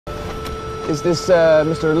Is this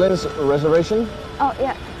Mr. Lin's reservation? Oh,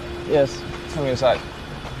 yeah. Yes, come inside.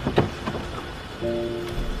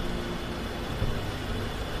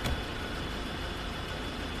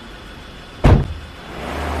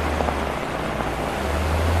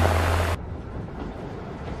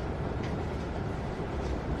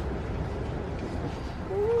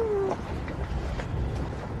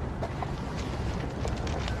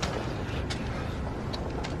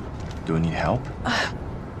 Do you need help?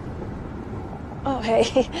 Oh,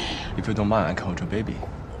 hey. If you don't mind, I can hold your baby.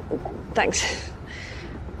 Thanks.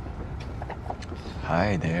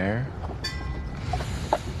 Hi there.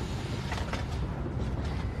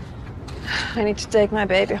 I need to take my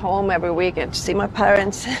baby home every weekend to see my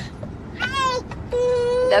parents.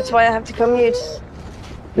 That's why I have to commute.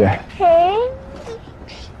 Yeah. Hey.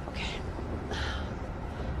 Okay.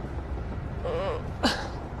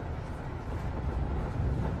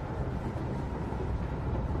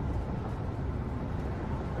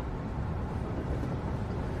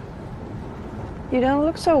 You don't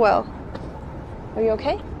look so well. Are you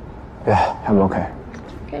okay? Yeah, I'm okay.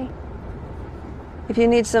 Okay. If you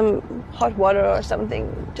need some hot water or something,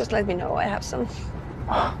 just let me know. I have some.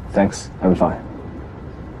 Thanks, I'm fine.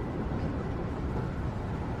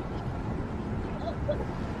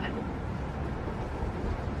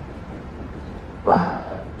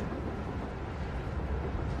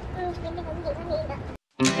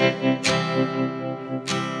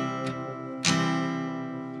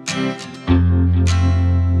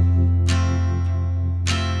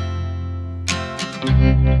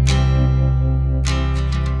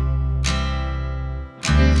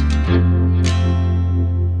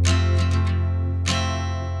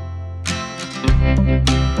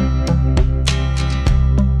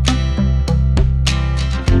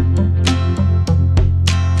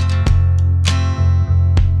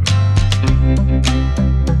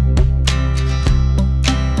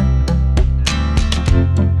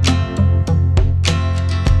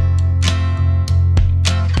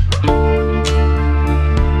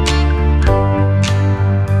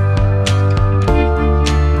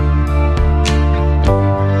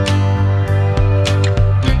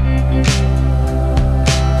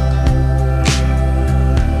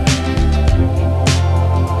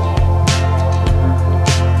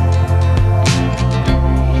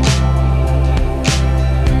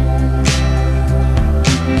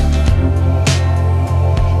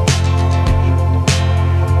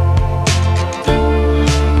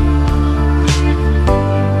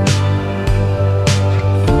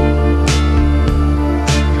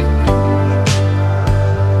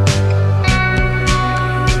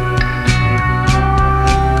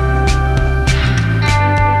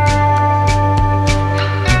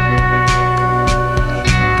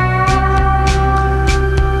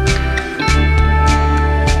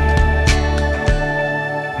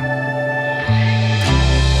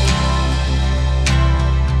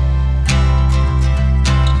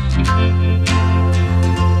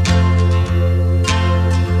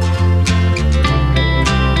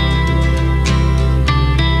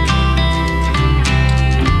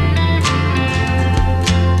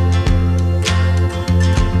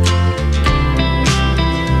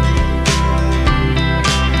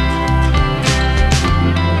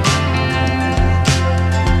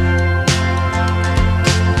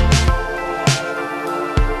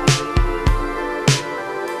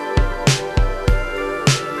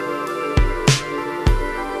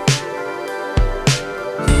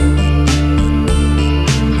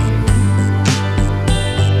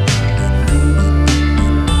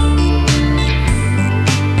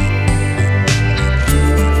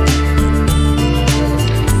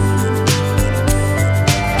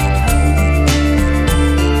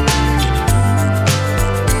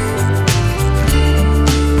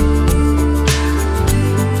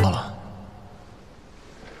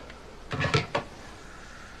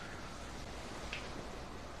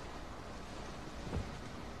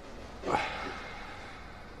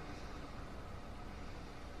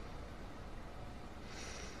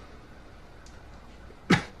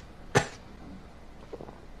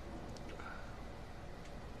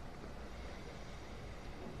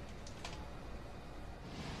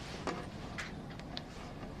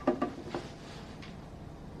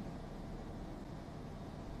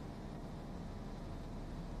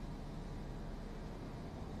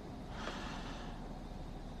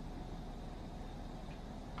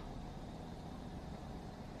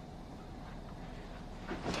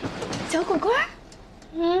小果果，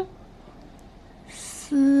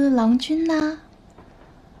思郎君呢？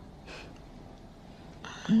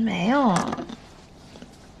没有，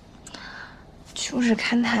就是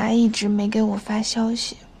看他一直没给我发消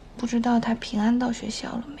息，不知道他平安到学校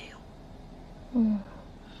了没有。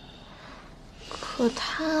可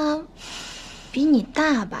他比你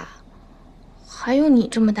大吧？还有你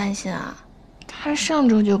这么担心啊？他上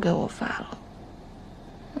周就给我发了。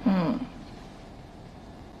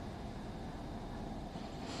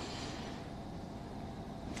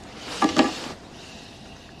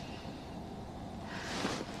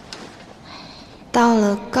到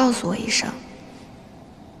了，告诉我一声。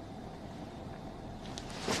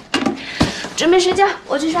准备睡觉，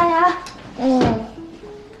我去刷牙了。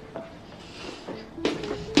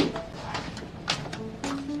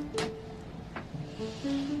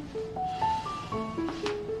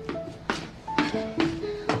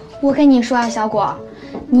我跟你说啊，小果，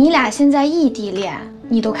你俩现在异地恋，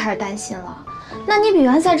你都开始担心了，那你比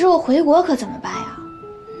完赛之后回国可怎么办呀？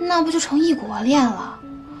那不就成异国恋了？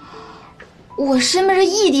我身边这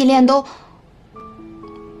异地恋都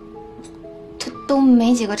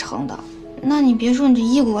没几个成的，那你别说你这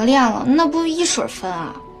异国恋了，那不一水分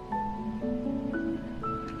啊？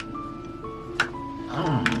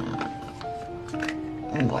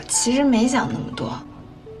我其实没想那么多，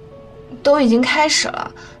都已经开始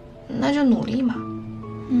了，那就努力嘛。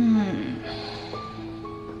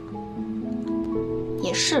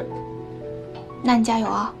也是，那你加油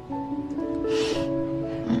啊！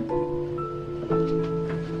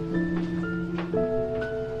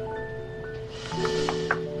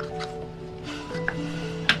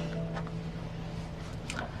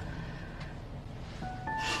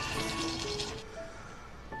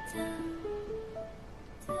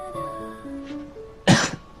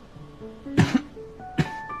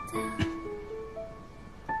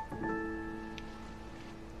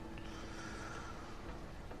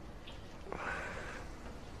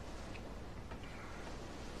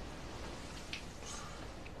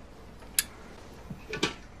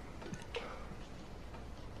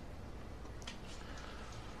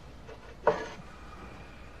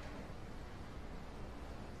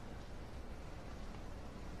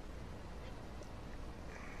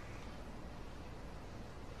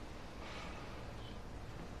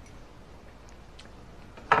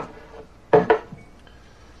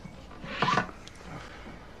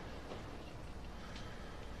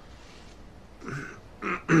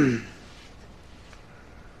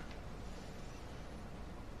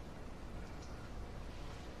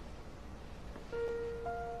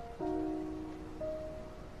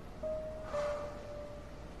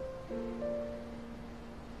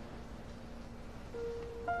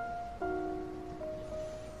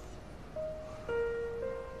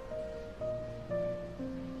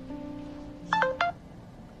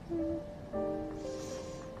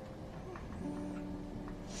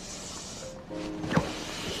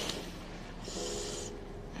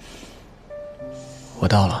我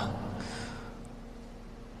到了。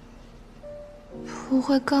不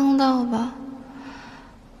会刚到吧？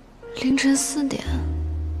凌晨4点。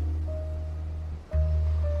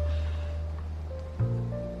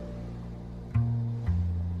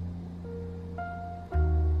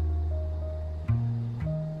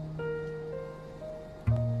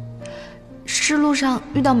是路上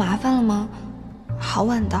遇到麻烦了吗？好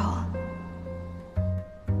晚到啊。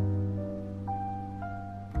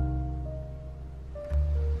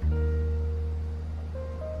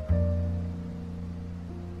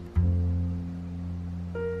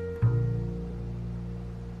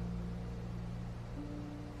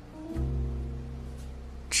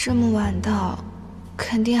这么晚到，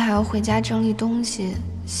肯定还要回家整理东西、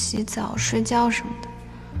洗澡、睡觉什么的。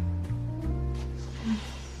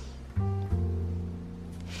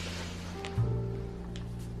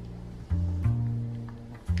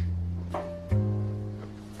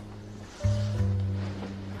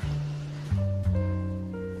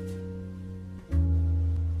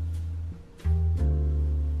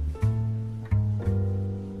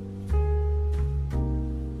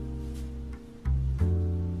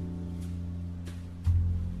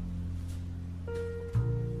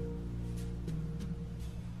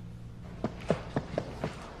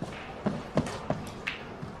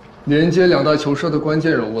连接2大球社的关键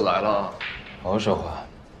人物来了，好好说话。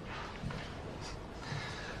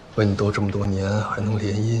和你斗这么多年还能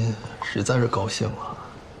联姻，实在是高兴了。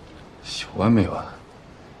有完没完？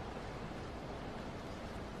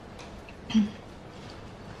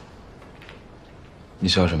你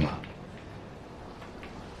笑什么？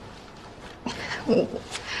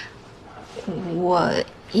我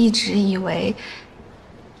一直以为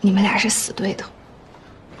你们俩是死对头。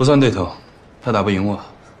不算对头，他打不赢我。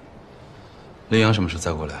林阳什么时候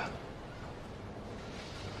再过来？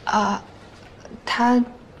啊，他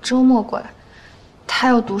周末过来，他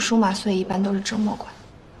要读书嘛，所以一般都是周末过来。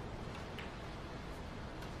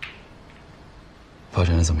发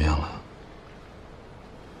展的怎么样了？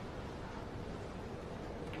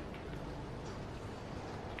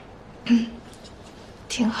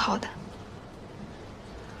挺好的。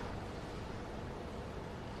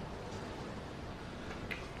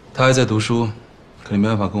他还在读书，可你没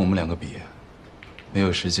办法跟我们两个比，没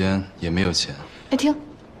有时间，也没有钱。哎，停！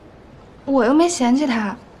我又没嫌弃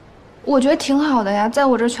他，我觉得挺好的呀，在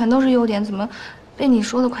我这儿全都是优点，怎么被你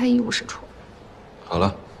说的快一无是处？好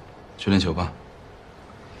了，去练球吧。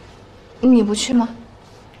你不去吗？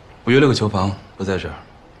我约了个球房，不在这儿。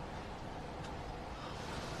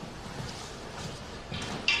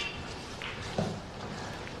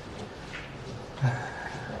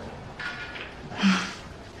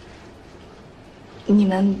你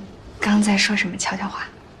们刚在说什么悄悄话？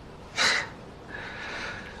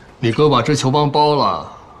你哥把这球帮包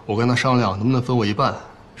了，我跟他商量能不能分我一半，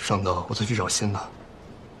省得我再去找新的。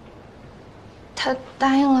他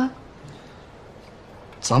答应了。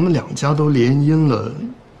咱们两家都联姻了，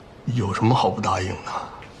有什么好不答应的？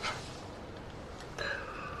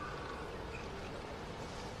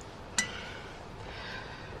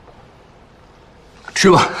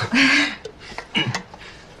吃吧。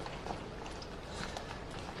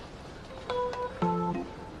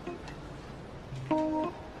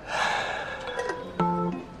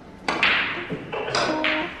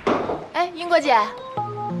哎，英国姐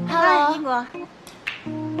 ，Hello， 英国。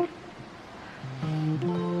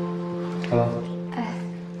Hello。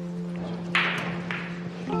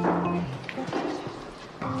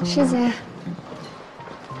师姐，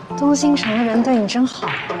东兴城的人对你真好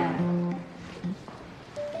哎。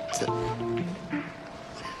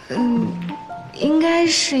应该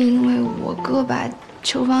是因为我哥把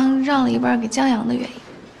球房让了一半给江阳的原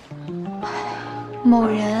因。某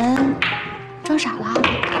人装傻了，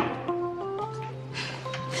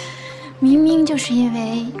明明就是因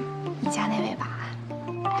为你家那位吧。